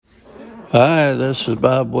Hi, this is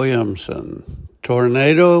Bob Williamson.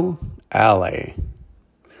 Tornado Alley.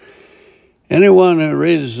 Anyone who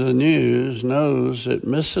reads the news knows that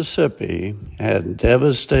Mississippi had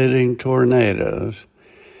devastating tornadoes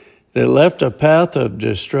that left a path of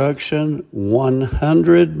destruction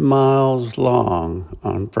 100 miles long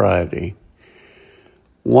on Friday.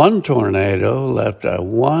 One tornado left a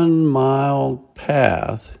 1-mile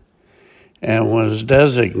path and was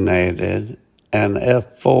designated an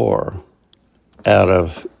F4 out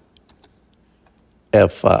of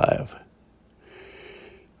F5.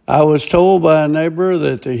 I was told by a neighbor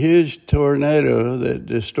that the huge tornado that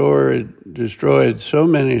destroyed so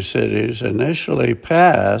many cities initially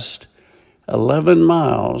passed 11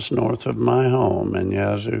 miles north of my home in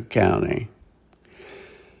Yazoo County.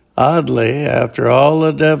 Oddly, after all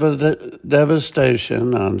the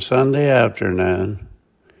devastation on Sunday afternoon,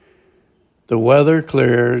 the weather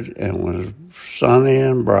cleared and was sunny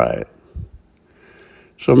and bright.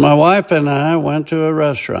 So my wife and I went to a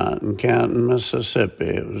restaurant in Canton, Mississippi.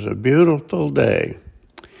 It was a beautiful day.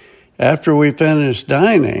 After we finished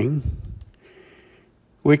dining,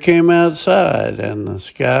 we came outside and the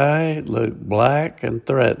sky looked black and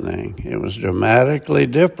threatening. It was dramatically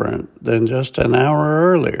different than just an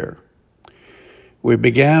hour earlier. We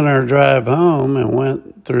began our drive home and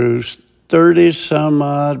went through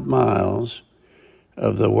 30-some-odd miles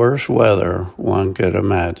of the worst weather one could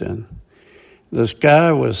imagine. The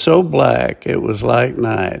sky was so black it was like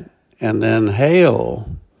night, and then hail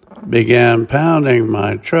began pounding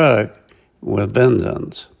my truck with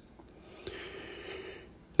vengeance.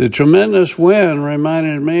 The tremendous wind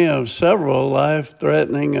reminded me of several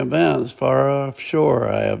life-threatening events far offshore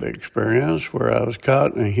I have experienced where I was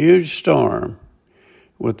caught in a huge storm,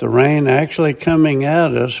 with the rain actually coming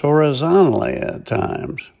at us horizontally at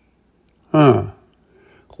times.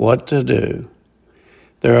 What to do?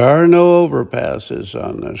 There are no overpasses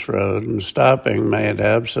on this road, and stopping made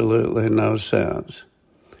absolutely no sense.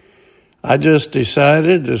 I just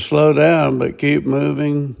decided to slow down but keep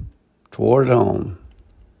moving toward home.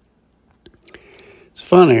 It's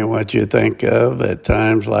funny what you think of at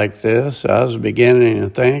times like this. I was beginning to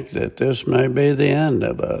think that this may be the end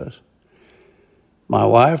of us. My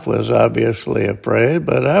wife was obviously afraid,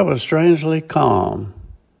 but I was strangely calm.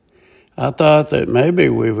 I thought that maybe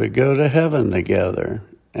we would go to heaven together,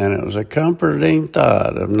 and it was a comforting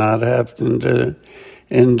thought of not having to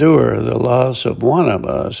endure the loss of one of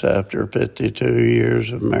us after 52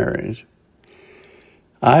 years of marriage.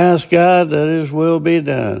 I asked God that His will be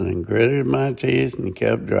done and gritted my teeth and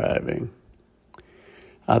kept driving.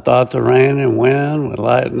 I thought the rain and wind would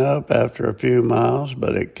lighten up after a few miles,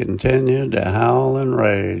 but it continued to howl and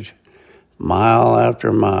rage mile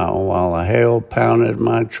after mile while the hail pounded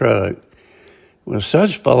my truck with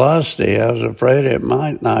such velocity I was afraid it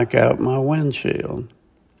might knock out my windshield.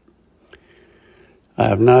 I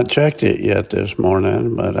have not checked it yet this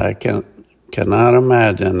morning, but I cannot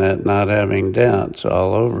imagine it not having dents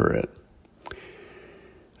all over it.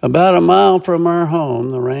 About a mile from our home,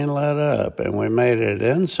 the rain let up, and we made it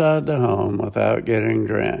inside the home without getting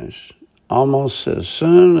drenched. Almost as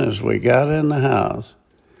soon as we got in the house,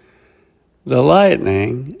 the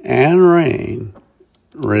lightning and rain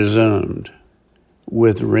resumed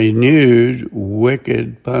with renewed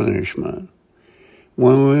wicked punishment.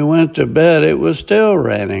 When we went to bed, it was still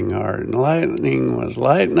raining hard, and lightning was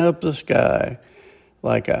lighting up the sky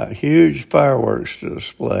like a huge fireworks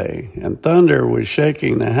display, and thunder was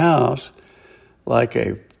shaking the house like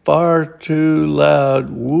a far too loud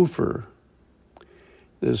woofer.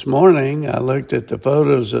 This morning, I looked at the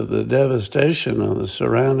photos of the devastation of the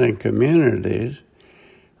surrounding communities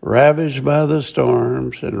ravaged by the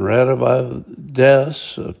storms and read about the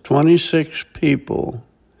deaths of 26 people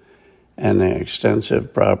and the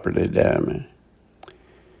extensive property damage.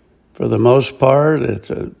 For the most part, it's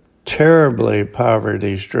a terribly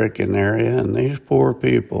poverty-stricken area, and these poor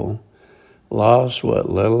people lost what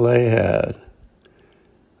little they had.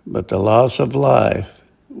 But the loss of life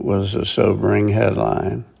was a sobering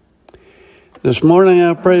headline. This morning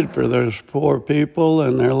I prayed for those poor people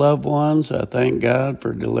and their loved ones. I thank God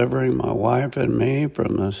for delivering my wife and me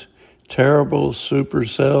from this terrible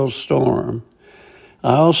supercell storm.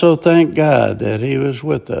 I also thank God that He was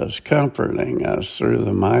with us, comforting us through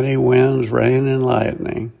the mighty winds, rain, and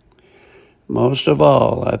lightning. Most of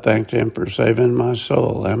all, I thanked Him for saving my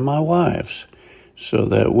soul and my wife's, so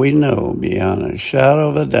that we know beyond a shadow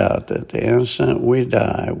of a doubt that the instant we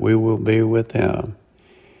die, we will be with Him.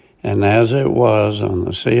 And as it was on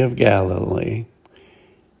the Sea of Galilee,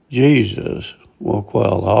 Jesus will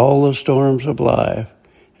quell all the storms of life,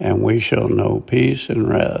 and we shall know peace and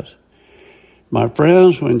rest. My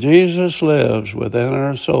friends, when Jesus lives within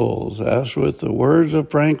our souls, as with the words of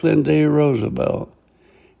Franklin D. Roosevelt,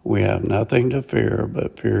 we have nothing to fear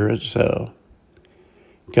but fear itself.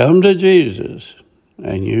 Come to Jesus,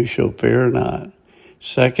 and you shall fear not.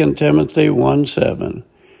 2 Timothy 1:7.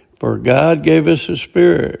 For God gave us a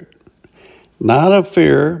spirit, not of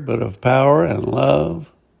fear, but of power and love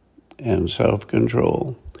and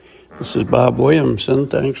self-control. This is Bob Williamson.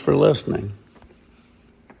 Thanks for listening.